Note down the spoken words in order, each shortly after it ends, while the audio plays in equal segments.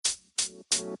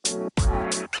Green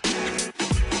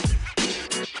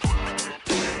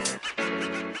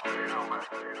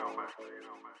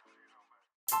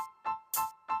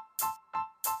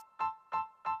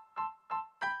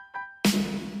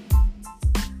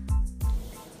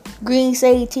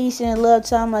salutation and love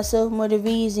to all my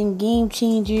self-motivators and game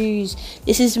changers.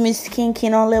 This is Miss King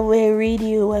on Levelhead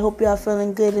Radio. I hope y'all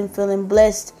feeling good and feeling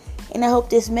blessed. And I hope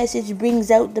this message brings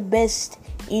out the best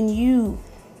in you.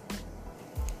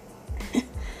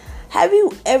 Have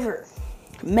you ever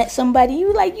met somebody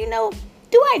you like,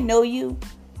 do I know you?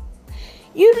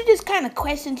 You just kind of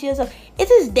question to yourself, is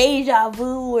this deja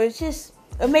vu or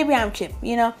maybe I'm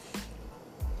tripping,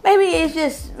 Maybe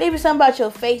it's maybe something about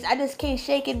your face. I just can't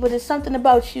shake it, but it's something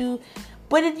about you.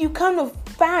 But if you come to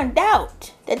find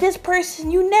out that this person,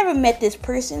 you never met this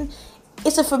person,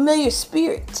 it's a familiar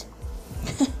spirit.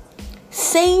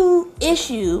 Same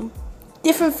issue,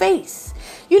 different face.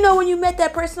 When you met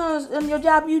that person on your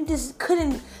job, they just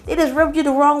rubbed you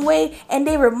the wrong way and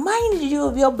they reminded you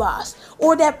of your boss.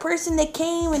 Or that person that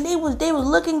came and they was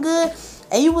looking good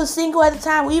and you was single at the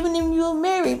time, or even if you were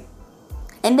married,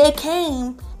 and they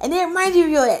came and they remind you of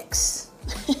your ex.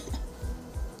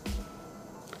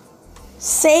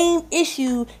 Same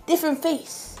issue, different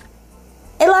face.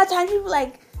 And a lot of times you be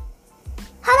like,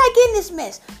 how did I get in this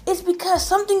mess? It's because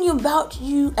something about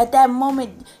you at that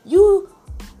moment, you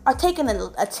are taking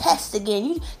a test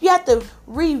again. You have to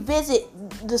revisit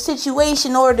the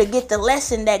situation in order to get the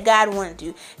lesson that God wanted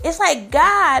you. It's like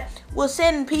God will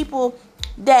send people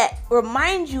that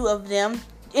remind you of them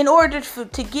in order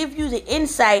to give you the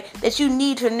insight that you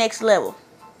need to the next level.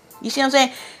 You see what I'm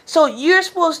saying? So you're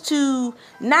supposed to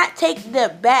not take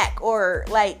that back or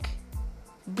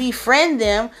befriend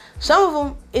them. Some of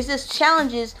them is just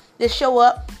challenges that show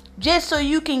up just so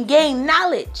you can gain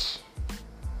knowledge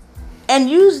and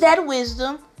use that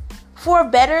wisdom for a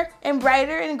better and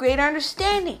brighter and greater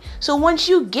understanding. So once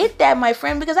you get that, my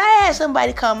friend, because I had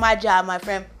somebody come my job, my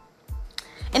friend,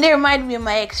 and they reminded me of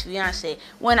my ex-fiance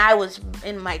when I was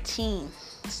in my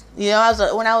teens. When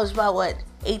I was about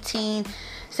 17,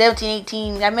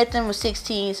 18. I met them when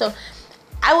 16. So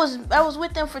I was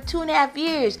with them for 2.5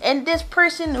 years, and this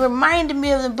person reminded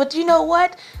me of them. But you know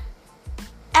what?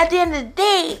 At the end of the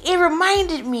day, it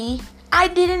reminded me I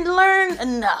didn't learn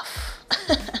enough.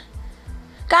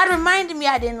 God reminded me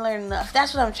I didn't learn enough.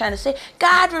 That's what I'm trying to say.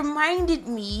 God reminded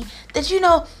me that,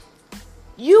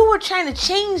 you were trying to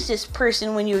change this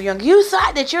person when you were young. You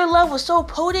thought that your love was so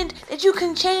potent that you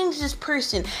can change this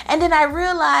person. And then I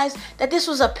realized that this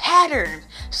was a pattern.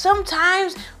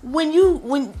 Sometimes when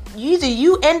either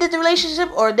you ended the relationship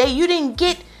or you didn't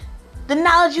get the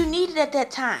knowledge you needed at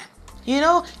that time.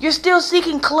 You're still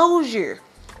seeking closure.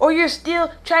 Or you're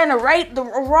still trying to right the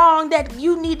wrong that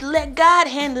you need to let God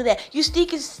handle that. You're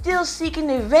still seeking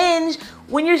revenge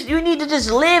when you need to just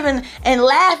live and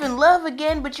laugh and love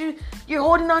again, but you're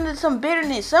holding on to some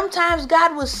bitterness. Sometimes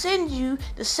God will send you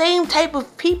the same type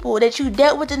of people that you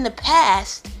dealt with in the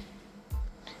past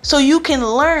so you can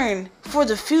learn for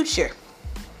the future.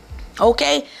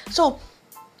 Okay? So,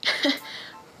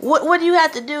 what do you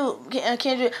have to do,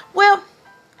 Kendra? Well,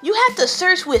 you have to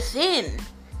search within.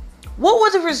 What were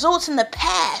the results in the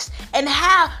past and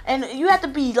how? And you have to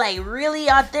be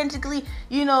really authentically,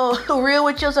 real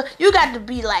with yourself. You got to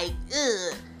be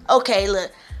okay,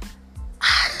 look,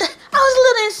 I was a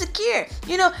little insecure. I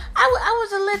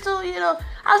was a little,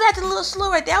 I was acting a little slow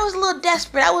right there. I was a little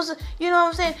desperate. I was, what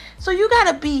I'm saying? So you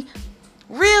got to be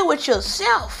real with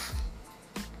yourself.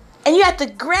 And you have to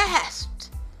grasp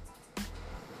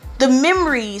the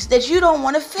memories that you don't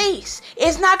want to face.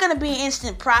 It's not going to be an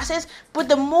instant process, but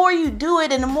the more you do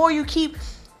it and the more you keep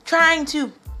trying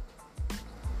to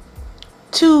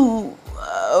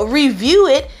review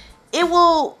it, it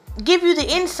will give you the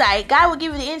insight. God will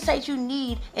give you the insight you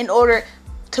need in order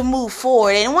to move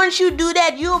forward. And once you do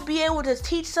that, you'll be able to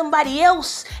teach somebody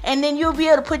else, and then you'll be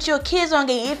able to put your kids on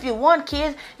game. If you want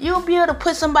kids, you'll be able to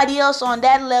put somebody else on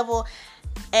that level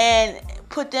and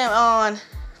put them on,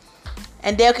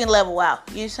 and they can level out.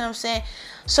 You know what I'm saying?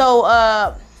 So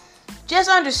just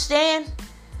understand,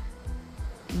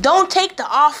 don't take the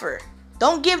offer.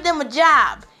 Don't give them a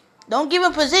job. Don't give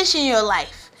them a position in your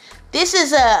life. This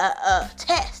is a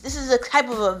test. This is a type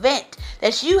of event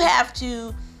that you have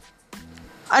to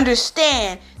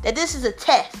understand that this is a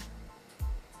test.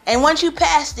 And once you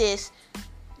pass this,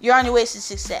 you're on your way to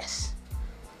success.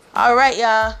 All right,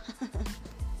 y'all.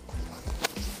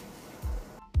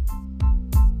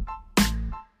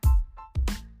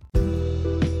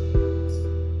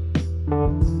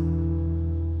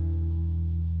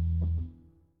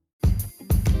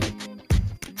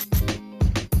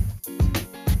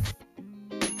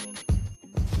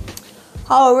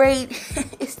 All right,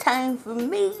 it's time for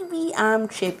maybe I'm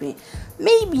tripping.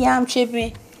 Maybe I'm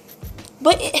tripping.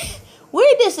 But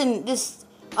where does this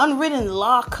unwritten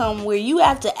law come where you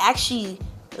have to actually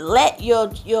let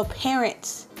your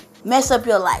parents mess up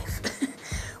your life?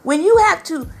 When you have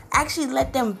to actually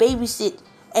let them babysit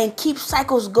and keep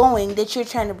cycles going that you're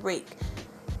trying to break.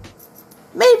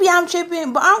 Maybe I'm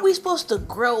tripping, but aren't we supposed to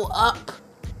grow up?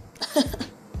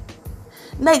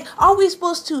 Like, aren't we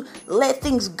supposed to let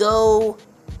things go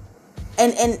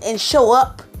and show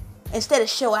up instead of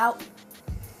show out?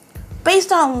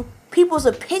 Based on people's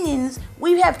opinions,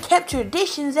 we have kept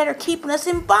traditions that are keeping us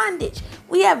in bondage.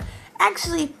 We have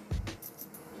actually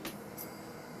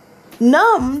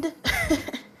numbed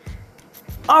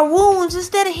our wounds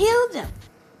instead of healed them.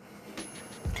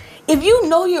 If you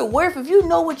know your worth, if you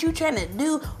know what you're trying to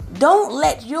do, don't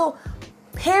let your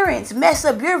parents mess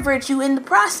up your virtue in the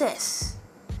process.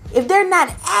 If they're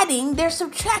not adding, they're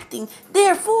subtracting.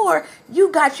 Therefore,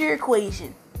 you got your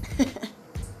equation.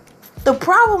 The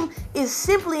problem is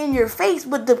simply in your face,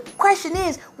 but the question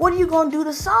is, what are you going to do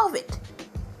to solve it?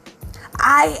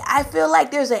 I feel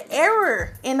like there's an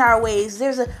error in our ways.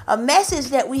 There's a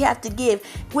message that we have to give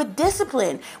with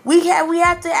discipline. We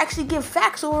have to actually give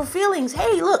facts over feelings.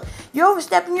 Hey, look, you're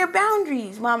overstepping your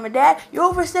boundaries, mom and dad. You're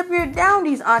overstepping your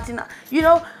boundaries, auntie. You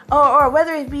know, or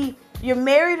whether it be you're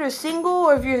married or single,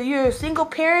 or if you're a single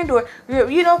parent, or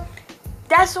you know,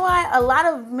 that's why a lot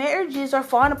of marriages are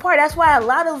falling apart. That's why a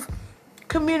lot of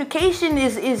communication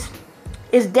is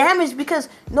damaged, because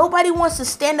nobody wants to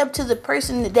stand up to the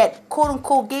person that quote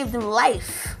unquote gave them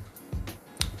life.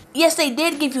 Yes, they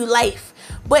did give you life,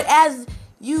 but as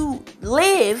you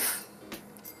live,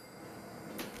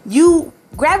 you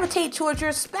gravitate towards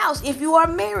your spouse if you are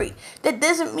married. That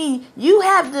doesn't mean you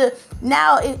have to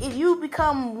now, if you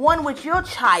become one with your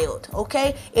child,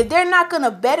 okay? If they're not going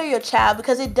to better your child,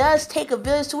 because it does take a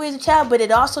village to raise a child, but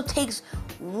it also takes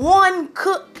one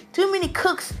cook. Too many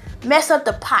cooks mess up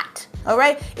the pot. All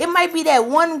right, it might be that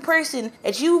one person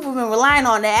that you've been relying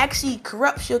on that actually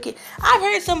corrupts your kid. I've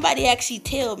heard somebody actually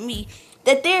tell me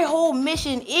that their whole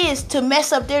mission is to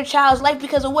mess up their child's life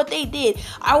because of what they did.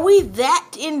 Are we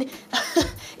that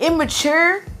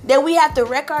immature that we have to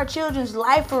wreck our children's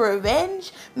life for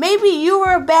revenge? Maybe you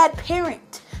were a bad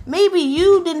parent. Maybe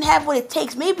you didn't have what it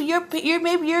takes. Maybe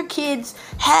your kids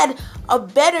had a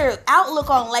better outlook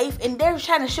on life and they're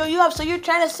trying to show you up, so you're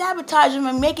trying to sabotage them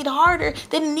and make it harder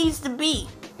than it needs to be.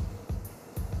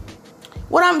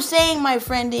 What I'm saying, my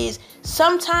friend, is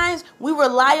sometimes we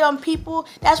rely on people.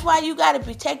 That's why you got to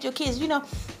protect your kids. You know,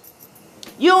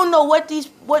 you don't know what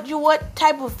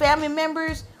type of family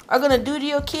members are going to do to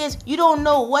your kids. You don't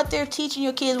know what they're teaching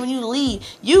your kids when you leave.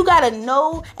 You got to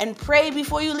know and pray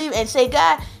before you leave and say,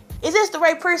 God, is this the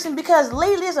right person? Because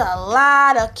lately there's a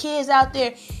lot of kids out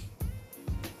there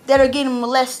that are getting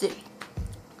molested.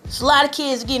 There's a lot of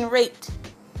kids getting raped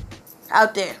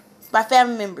out there by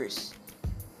family members,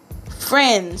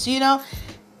 friends, you know.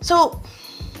 So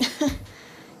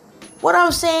what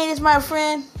I'm saying is, my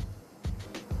friend,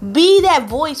 be that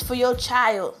voice for your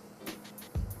child.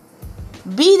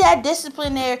 Be that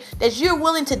disciplinaire that you're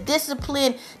willing to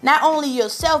discipline not only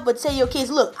yourself, but say your kids,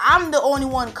 look, I'm the only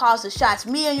one who calls the shots.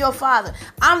 Me and your father.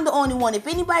 I'm the only one. If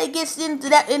anybody gets into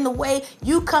that in the way,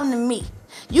 you come to me.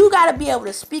 You got to be able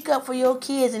to speak up for your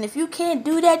kids. And if you can't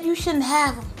do that, you shouldn't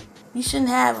have them. You shouldn't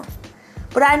have them.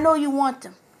 But I know you want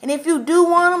them. And if you do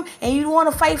want them and you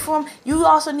want to fight for them, you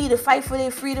also need to fight for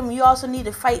their freedom. You also need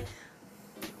to fight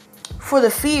for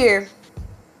the fear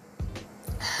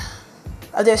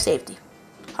of their safety.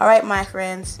 All right, my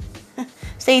friends.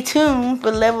 Stay tuned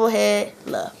for Level Head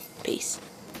Love. Peace.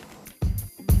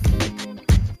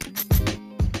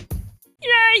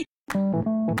 Yay!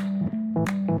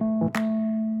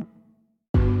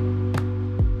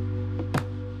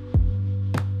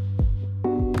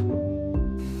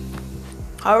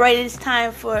 All right, it's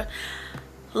time for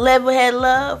Level Head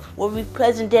Love, where we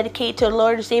present dedicate to the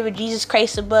Lord and Savior Jesus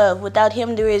Christ above. Without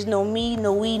him, there is no me,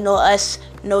 no we, no us,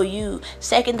 no you.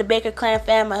 Second, the Baker clan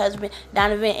fam, my husband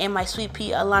Donovan, and my sweet pea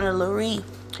Alana Lurie.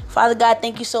 Father God,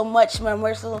 thank you so much, my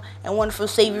merciful and wonderful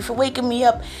Savior, for waking me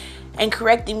up and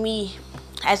correcting me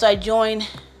as I join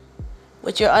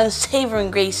with your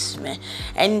unsavoring grace, man.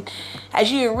 And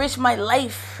as you enrich my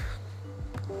life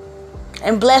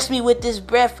and bless me with this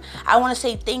breath, I want to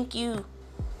say thank you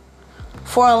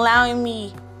for allowing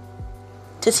me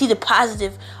to see the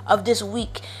positive of this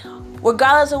week.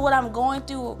 Regardless of what I'm going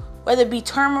through, whether it be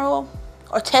turmoil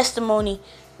or testimony,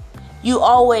 you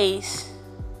always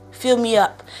fill me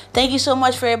up. Thank you so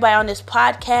much for everybody on this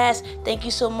podcast. Thank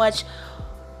you so much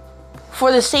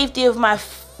for the safety of my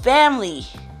family.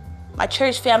 my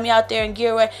church family out there in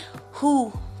Gilroy,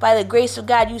 who, by the grace of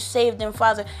God, you saved them,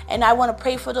 Father. And I want to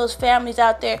pray for those families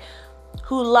out there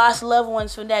who lost loved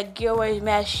ones from that Gilroy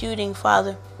mass shooting,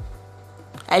 Father.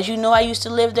 As you know, I used to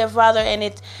live there, Father,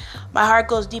 and my heart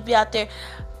goes deeply out there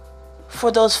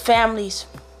for those families.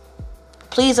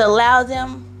 Please allow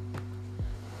them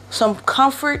some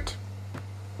comfort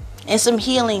and some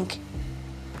healing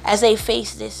as they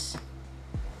face this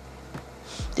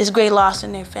great loss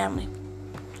in their family.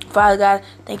 Father God,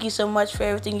 thank you so much for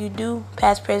everything you do,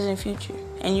 past, present, and future.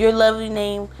 In your lovely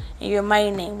name, in your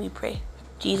mighty name, we pray.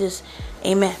 Jesus,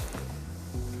 amen.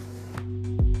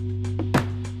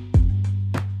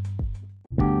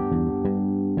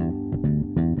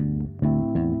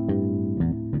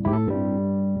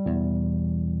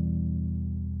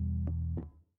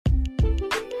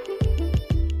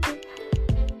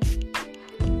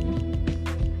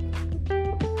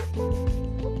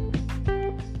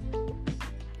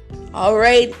 All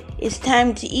right, it's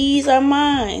time to ease our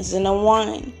minds and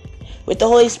unwind with the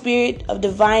Holy Spirit of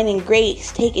divine and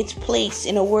grace take its place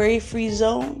in a worry-free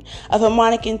zone of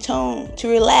harmonic and tone to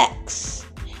relax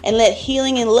and let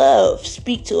healing and love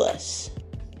speak to us.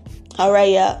 All right,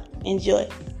 y'all, enjoy.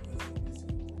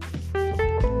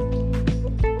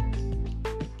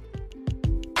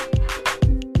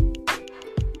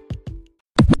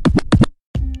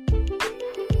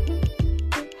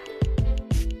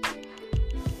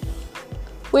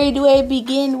 Where do I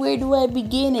begin? Where do I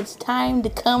begin? It's time to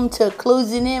come to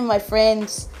closing in, my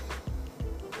friends.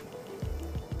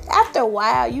 After a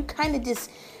while, you kind of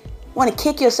just want to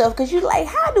kick yourself because you're like,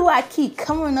 how do I keep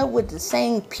coming up with the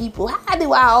same people? How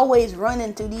do I always run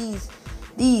into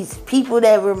these people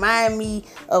that remind me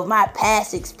of my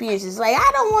past experiences? Like,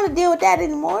 I don't want to deal with that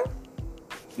anymore.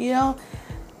 You know,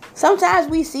 sometimes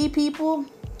we see people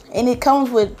and it comes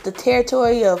with the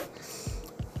territory of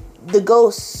the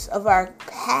ghosts of our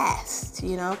past,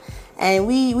 you know, and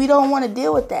we don't want to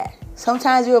deal with that.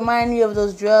 Sometimes it reminds you of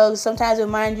those drugs. Sometimes it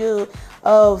reminds you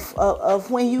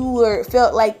of when you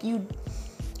felt like you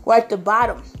were at the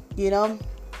bottom, you know. And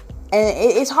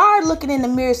it's hard looking in the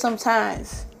mirror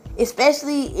sometimes,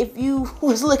 especially if you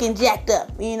was looking jacked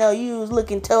up, you know, you was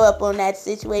looking toe up on that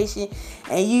situation,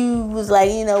 and you was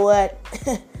like, you know what,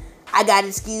 I got an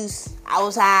excuse. I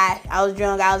was high, I was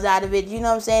drunk, I was out of it, you know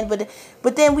what I'm saying?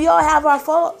 But then we all have our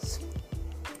faults.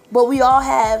 But we all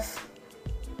have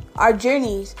our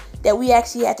journeys that we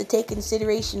actually have to take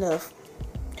consideration of.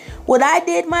 What I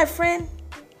did, my friend,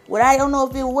 I don't know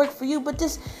if it will work for you, but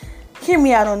just hear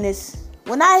me out on this.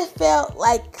 When I felt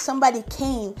like somebody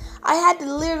came, I had to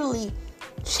literally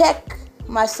check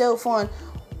myself on,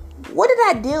 what did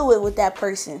I deal with that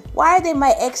person? Why are they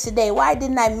my ex today? Why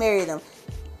didn't I marry them?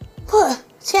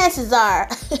 Chances are,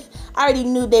 I already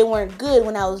knew they weren't good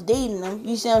when I was dating them.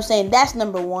 You see what I'm saying? That's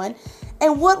number one.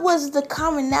 And what was the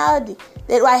commonality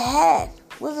that I had?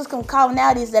 What was the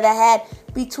commonalities that I had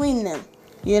between them?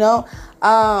 You know,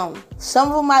 some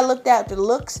of them I looked at the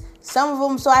looks. Some of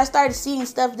them, so I started seeing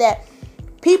stuff that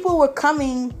people were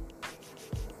coming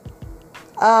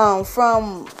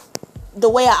from the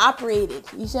way I operated.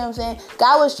 You see what I'm saying?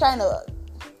 God was trying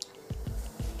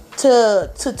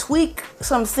to tweak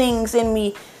some things in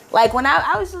me. Like when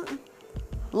I was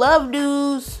love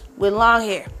dudes with long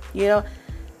hair, you know,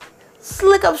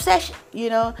 slick obsession, you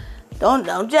know,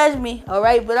 don't judge me, all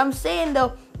right? But I'm saying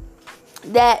though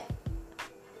that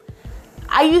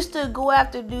I used to go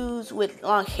after dudes with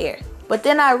long hair, but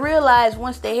then I realized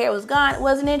once their hair was gone, I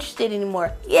wasn't interested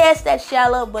anymore. Yes, that's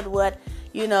shallow, but what?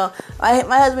 You know,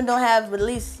 my husband don't have, but at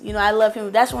least, you know, I love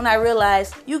him. That's when I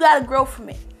realized you gotta grow from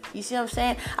it. You see what I'm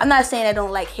saying? I'm not saying I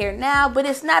don't like hair now, but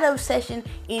it's not an obsession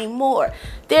anymore.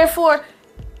 Therefore,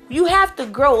 you have to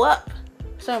grow up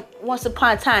once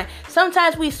upon a time.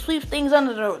 Sometimes we sweep things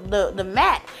under the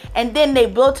mat, and then they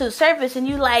blow to the surface, and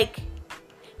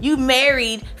you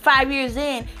married 5 years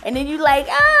in, and then you like,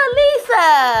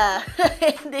 oh, Lisa.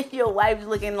 And then your wife's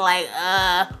looking like,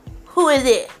 who is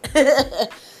it?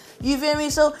 You feel me?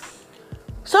 So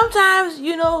sometimes,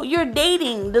 you know, you're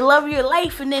dating the love of your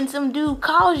life, and then some dude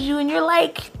calls you, and you're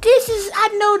like,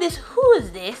 I know this. Who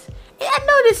is this? I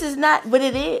know this is not, but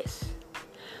it is.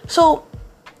 So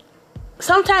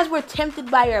sometimes we're tempted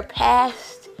by our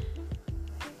past,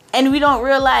 and we don't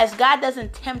realize God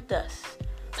doesn't tempt us.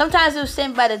 Sometimes it was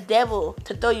sent by the devil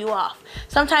to throw you off.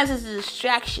 Sometimes it's a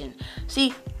distraction.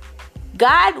 See,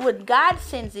 when God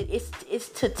sends it, it's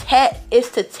to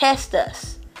test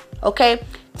us. Okay?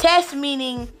 Test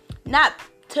meaning not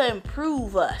to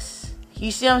improve us.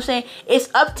 You see what I'm saying? It's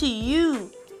up to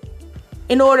you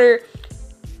in order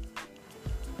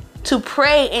to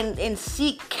pray and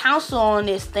seek counsel on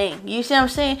this thing. You see what I'm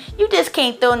saying? You just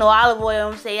can't throw no olive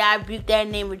oil and say, I rebuke that in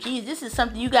the name of Jesus. This is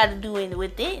something you got to do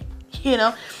within. You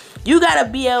know, you got to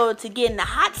be able to get in the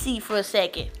hot seat for a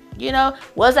second. You know,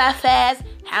 was I fast?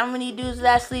 How many dudes did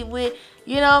I sleep with?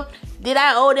 You know, did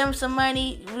I owe them some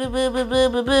money? Blah, blah, blah, blah,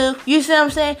 blah, blah. You see what I'm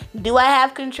saying? Do I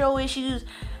have control issues?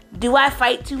 Do I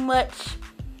fight too much?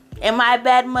 Am I a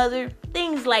bad mother?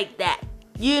 Things like that.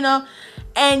 You know,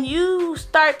 and you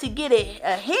start to get a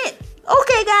hint.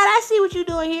 Okay, God, I see what you're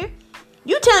doing here.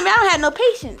 You telling me I don't have no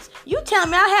patience. You telling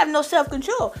me I have no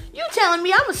self-control. You telling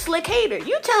me I'm a slick hater.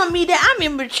 You telling me that I'm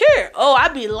immature. Oh, I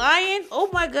be lying. Oh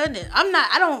my goodness.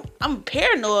 I'm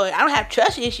paranoid. I don't have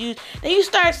trust issues. Then you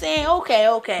start saying,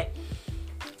 okay.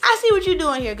 I see what you're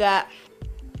doing here, God.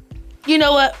 You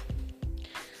know what?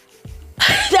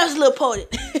 That was a little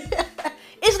potent.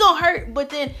 It's going to hurt, but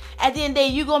then at the end of the day,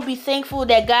 you're going to be thankful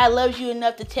that God loves you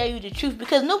enough to tell you the truth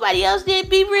because nobody else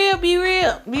did. Be real.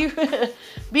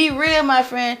 Be real, my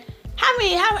friend. How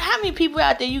many people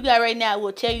out there you got right now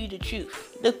will tell you the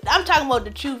truth? I'm talking about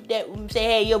the truth that say,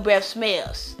 hey, your breath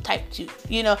smells type truth.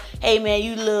 You know, hey, man,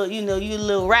 you a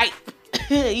little ripe,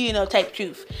 you know, type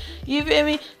truth. You feel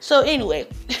me? So anyway,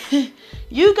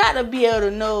 you got to be able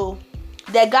to know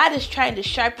that God is trying to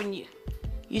sharpen you.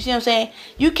 You see what I'm saying?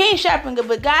 You can't sharpen it,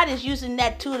 but God is using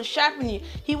that tool to sharpen you.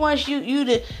 He wants you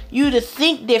to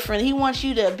think different. He wants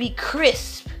you to be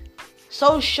crisp,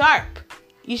 so sharp.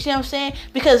 You see what I'm saying?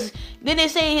 Because then they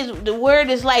say the word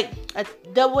is like a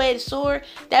double-edged sword.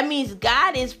 That means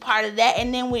God is part of that,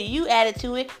 and then when you add it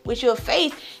to it with your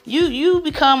faith, you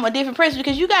become a different person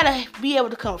because you gotta be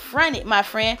able to confront it, my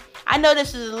friend. I know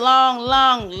this is a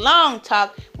long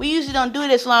talk. We usually don't do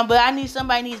this long, but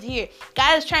somebody needs to hear.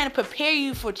 God is trying to prepare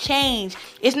you for change.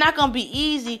 It's not gonna be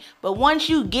easy, but once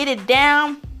you get it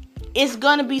down, it's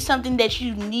gonna be something that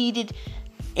you needed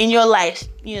in your life.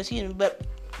 You know, excuse me, but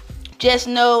just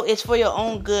know it's for your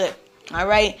own good. All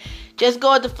right, just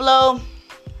go with the flow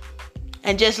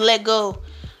and just let go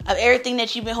of everything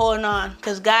that you've been holding on,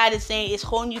 because God is saying it's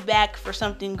holding you back for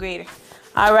something greater.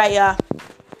 All right, y'all.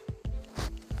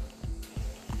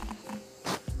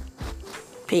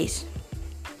 Peace.